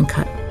throat has been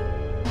cut.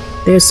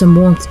 There's some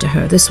warmth to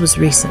her. This was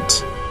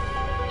recent.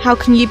 How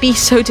can you be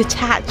so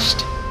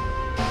detached?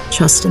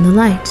 Trust in the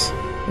light.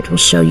 It will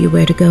show you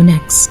where to go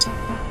next.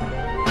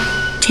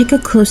 Take a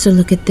closer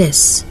look at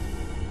this.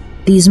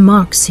 These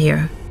marks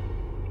here.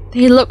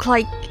 They look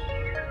like...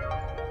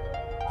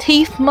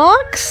 teeth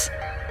marks?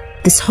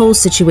 This whole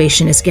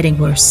situation is getting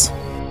worse.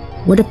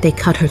 What if they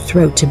cut her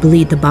throat to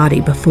bleed the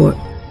body before...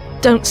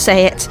 Don't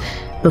say it.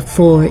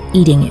 Before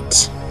eating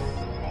it?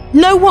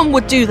 No one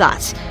would do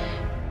that.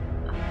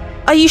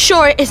 Are you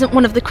sure it isn't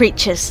one of the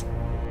creatures?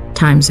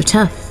 Times are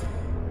tough.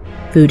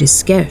 Food is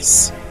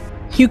scarce.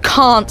 You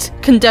can't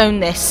condone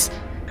this.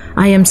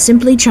 I am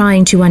simply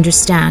trying to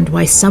understand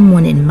why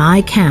someone in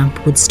my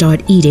camp would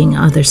start eating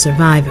other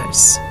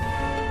survivors.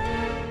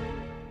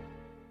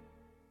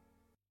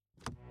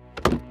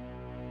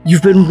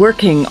 You've been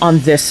working on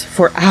this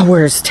for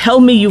hours. Tell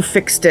me you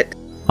fixed it.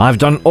 I've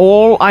done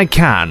all I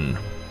can.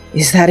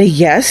 Is that a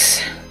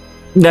yes?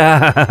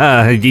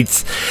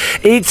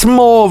 It's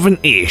more of an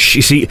ish.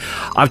 You see,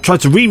 I've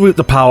tried to reroute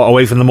the power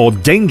away from the more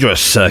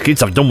dangerous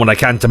circuits. I've done what I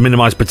can to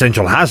minimize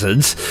potential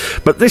hazards,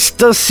 but this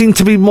does seem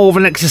to be more of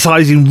an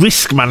exercise in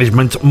risk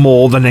management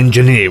more than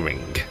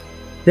engineering.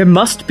 There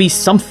must be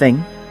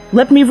something.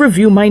 Let me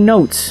review my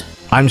notes.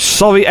 I'm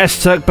sorry,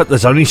 Esterk, but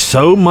there's only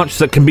so much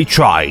that can be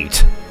tried.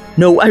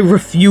 No, I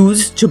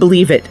refuse to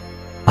believe it.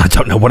 I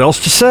don't know what else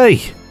to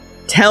say.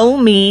 Tell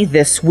me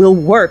this will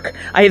work.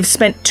 I have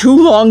spent too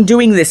long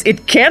doing this.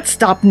 It can't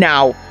stop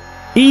now.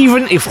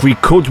 Even if we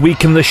could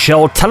weaken the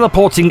shell,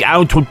 teleporting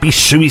out would be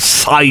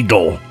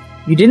suicidal.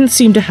 You didn't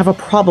seem to have a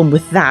problem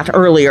with that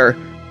earlier.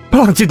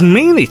 But I didn't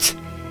mean it.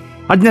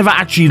 I'd never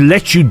actually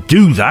let you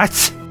do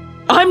that.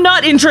 I'm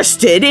not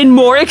interested in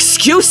more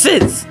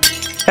excuses.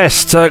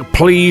 Esterk,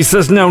 please,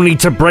 there's no need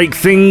to break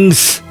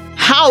things.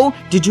 How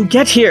did you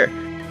get here?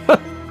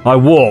 I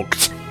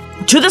walked.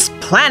 To this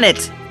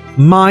planet.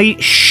 My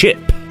ship.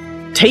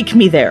 Take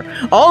me there.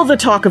 All the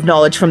talk of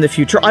knowledge from the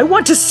future. I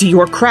want to see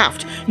your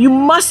craft. You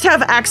must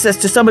have access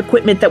to some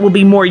equipment that will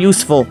be more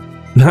useful.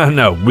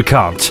 No, we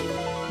can't.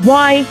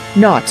 Why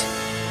not?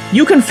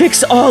 You can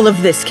fix all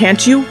of this,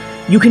 can't you?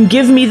 You can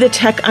give me the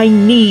tech I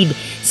need.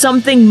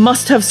 Something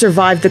must have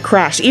survived the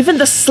crash. Even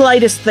the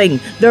slightest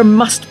thing. There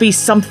must be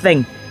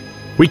something.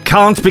 We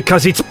can't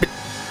because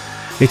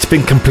it's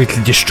been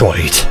completely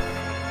destroyed.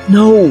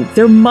 No,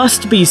 there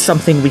must be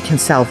something we can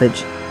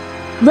salvage.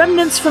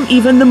 Remnants from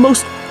even the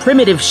most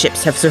primitive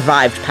ships have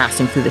survived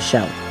passing through the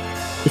shell.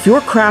 If your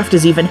craft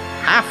is even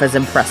half as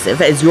impressive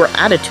as your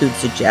attitude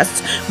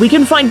suggests, we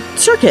can find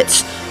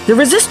circuits, the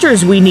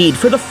resistors we need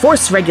for the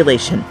force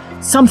regulation.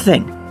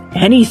 Something.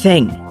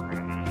 Anything.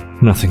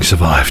 Nothing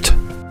survived.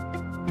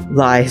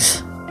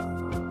 Lies.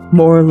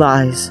 More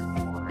lies.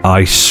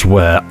 I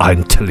swear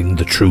I'm telling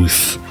the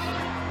truth.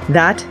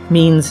 That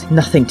means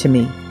nothing to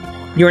me.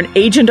 You're an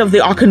agent of the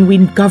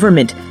Ockenwii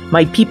government.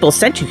 My people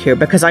sent you here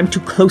because I'm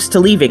too close to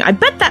leaving. I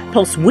bet that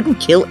pulse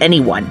wouldn't kill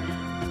anyone.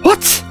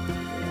 What?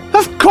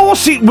 Of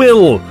course it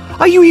will!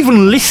 Are you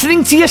even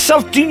listening to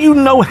yourself? Do you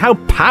know how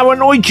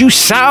paranoid you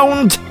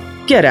sound?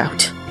 Get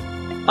out.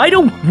 I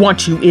don't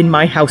want you in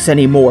my house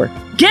anymore.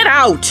 Get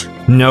out!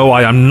 No,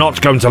 I am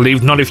not going to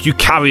leave, not if you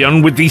carry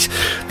on with these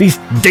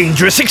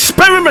dangerous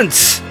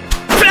experiments!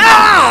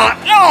 Ah!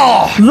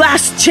 Oh!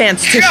 Last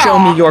chance to show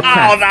me your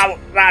craft. Oh,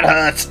 that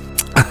hurt.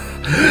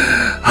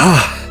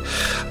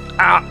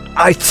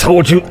 I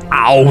told you.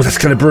 Ow, that's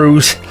gonna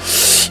bruise.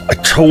 I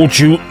told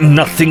you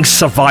nothing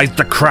survived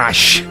the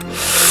crash.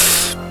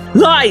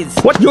 Lies!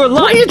 What? You're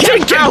lying! What are you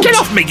doing? Get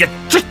off me! Get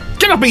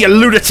off me, you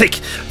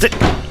lunatic!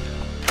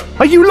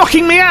 Are you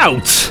locking me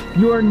out?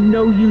 You're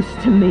no use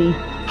to me.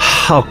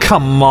 Oh,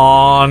 come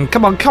on.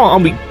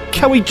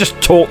 Can we just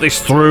talk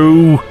this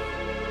through?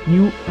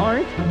 You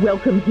aren't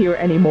welcome here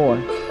anymore.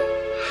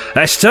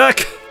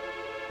 Esterk?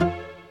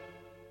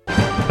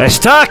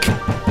 Esterk?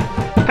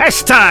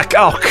 Esterk!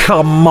 Oh,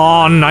 come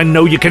on. I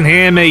know you can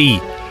hear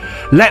me.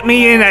 Let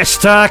me in,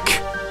 Esterk.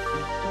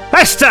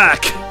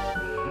 Esterk!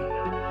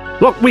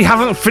 Look, we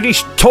haven't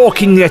finished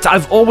talking yet.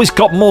 I've always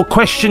got more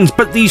questions,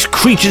 but these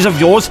creatures of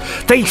yours,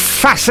 they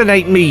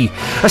fascinate me.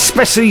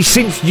 Especially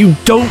since you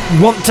don't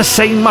want to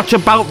say much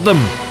about them.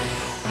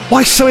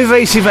 Why so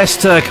evasive,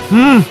 Esterk?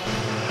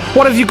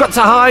 What have you got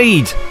to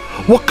hide?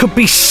 What could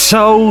be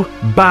so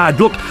bad?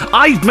 Look,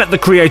 I've met the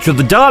creator of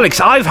the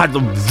Daleks. I've had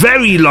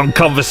very long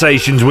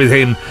conversations with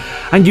him.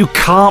 And you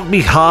can't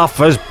be half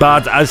as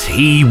bad as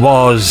he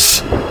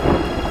was.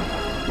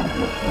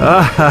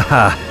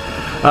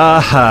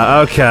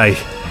 Okay.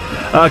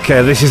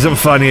 Okay, this isn't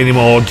funny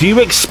anymore. Do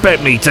you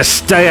expect me to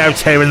stay out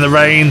here in the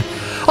rain?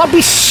 I'll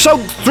be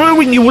soaked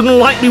through and you wouldn't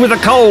like me with a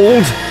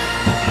cold.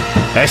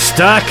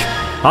 Esterk,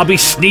 I'll be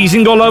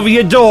sneezing all over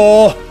your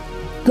door.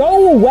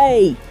 Go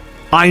away!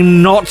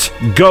 I'm not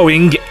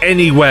going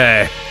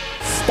anywhere.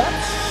 Stop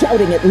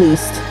shouting at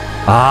least.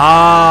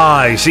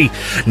 Ah, I see.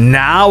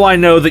 Now I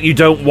know that you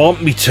don't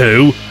want me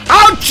to.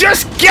 I'll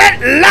just get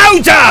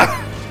louder!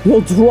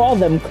 You'll draw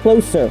them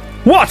closer.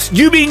 What?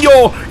 You mean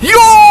your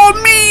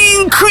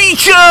mean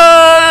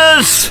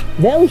creatures?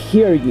 They'll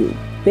hear you.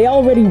 They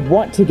already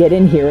want to get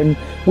in here, and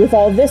with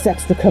all this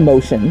extra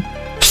commotion.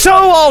 So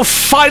I'll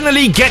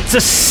finally get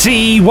to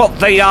see what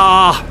they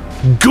are.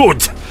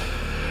 Good.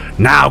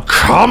 Now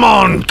come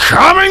on,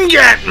 come and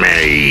get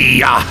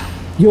me!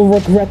 You'll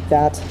regret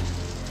that.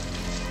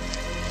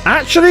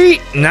 Actually,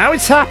 now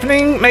it's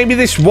happening, maybe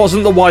this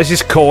wasn't the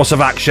wisest course of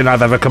action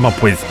I've ever come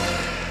up with.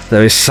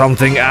 There is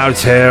something out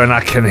here and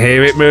I can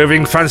hear it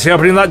moving. Fancy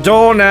opening that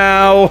door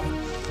now.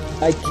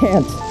 I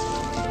can't.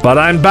 But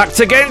I'm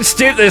backed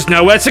against it, there's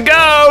nowhere to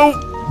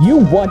go! You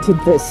wanted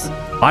this.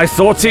 I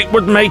thought it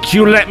would make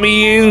you let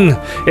me in.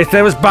 If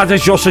they're as bad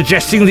as you're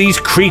suggesting, these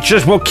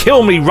creatures will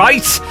kill me,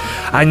 right?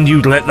 And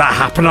you'd let that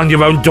happen on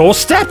your own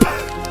doorstep?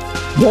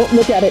 Don't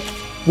look at it.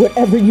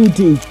 Whatever you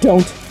do,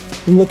 don't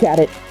look at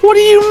it. What do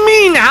you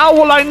mean? How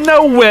will I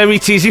know where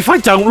it is if I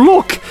don't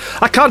look?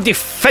 I can't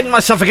defend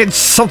myself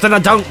against something I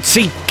don't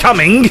see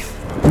coming.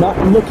 Not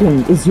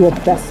looking is your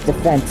best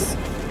defense.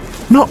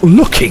 Not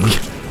looking?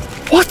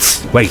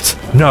 What? Wait,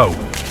 no.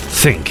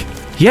 Think.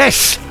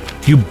 Yes,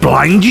 you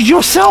blinded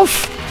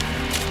yourself?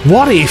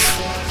 What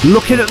if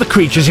looking at the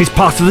creatures is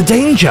part of the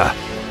danger?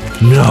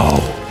 No.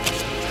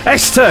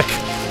 Esterk,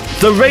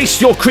 the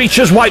race your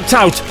creatures wiped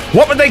out,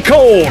 what were they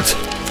called?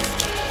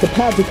 The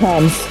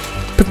Padricons.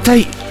 But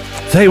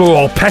they were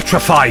all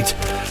petrified,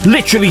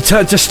 literally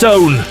turned to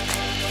stone.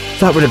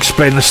 That would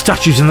explain the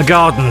statues in the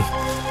garden.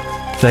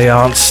 They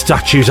aren't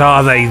statues,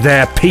 are they?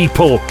 They're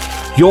people.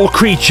 Your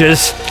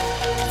creatures,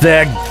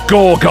 they're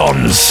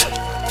gorgons.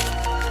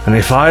 And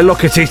if I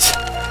look at it,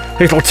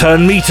 it'll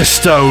turn me to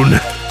stone.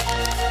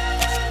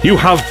 You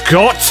have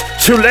got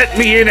to let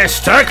me in,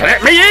 Esterk.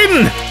 Let me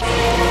in!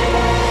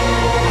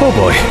 Oh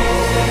boy.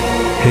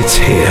 It's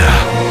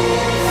here.